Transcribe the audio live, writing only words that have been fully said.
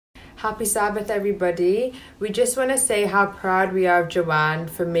Happy Sabbath, everybody. We just want to say how proud we are of Joanne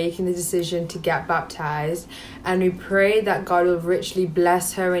for making the decision to get baptized, and we pray that God will richly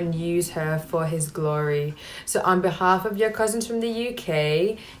bless her and use her for his glory. So on behalf of your cousins from the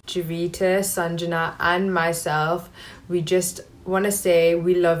UK, Javita, Sanjana, and myself, we just want to say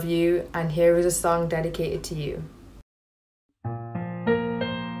we love you, and here is a song dedicated to you.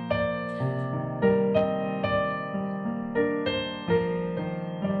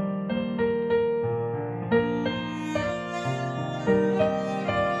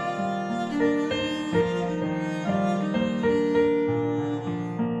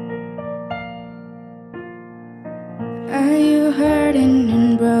 Are you hurting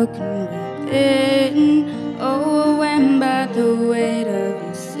and broken within, overwhelmed by the weight of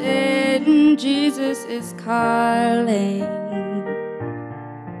your sin? Jesus is calling.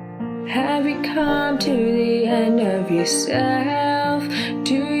 Have you come to the end of yourself?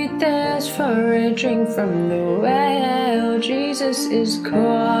 Do you thirst for a drink from the well? Jesus is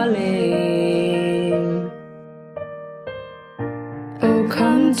calling. Oh,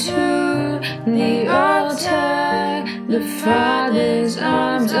 come to the altar. The Father's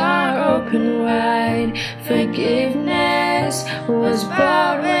arms are open wide. Forgiveness was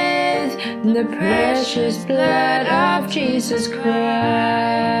bought with the precious blood of Jesus Christ.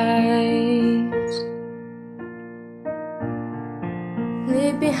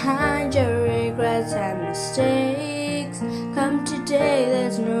 Leave behind your regrets and mistakes. Come today,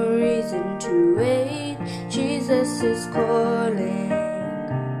 there's no reason to wait. Jesus is calling.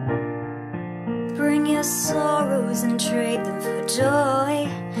 Bring your sorrows and trade them for joy.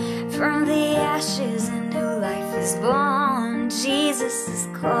 From the ashes a new life is born. Jesus is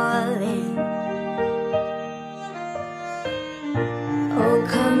calling. Oh,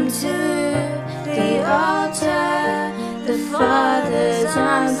 come to the altar. The Father's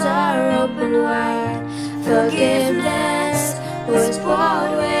arms are open wide. Forgiveness was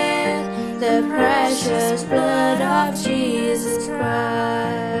bought with the precious blood of Jesus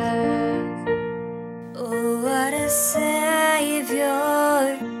Christ. What a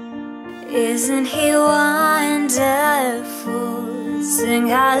Savior, isn't he wonderful? Sing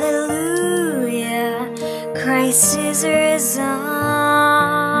hallelujah, Christ is risen.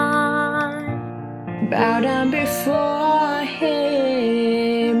 Bow down before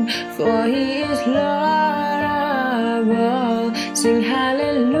him, for he is Lord of all. Sing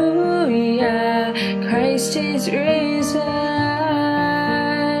hallelujah, Christ is risen.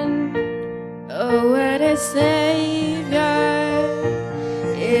 Oh, what a Savior,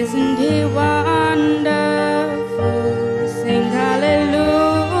 isn't he wonderful? Sing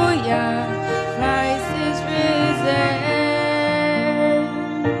hallelujah, Christ is risen.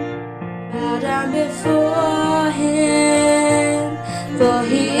 Bow down before him, for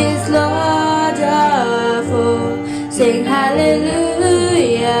he is Lord of all. Sing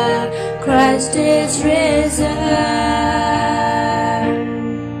hallelujah, Christ is risen.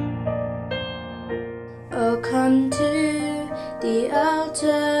 Oh, come to the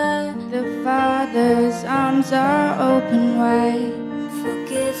altar. The Father's arms are open wide.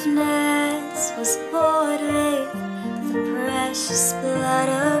 Forgiveness was bought with the precious blood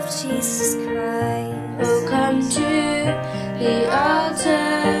of Jesus Christ. Oh, come to the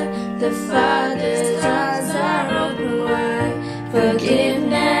altar. The Father's arms are open wide.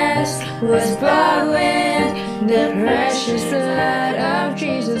 Forgiveness was bought with the precious blood of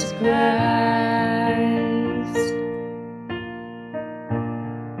Jesus Christ.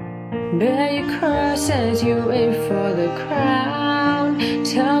 Bear your cross as you wait for the crown.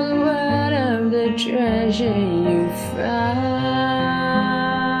 Tell the world of the treasure you found.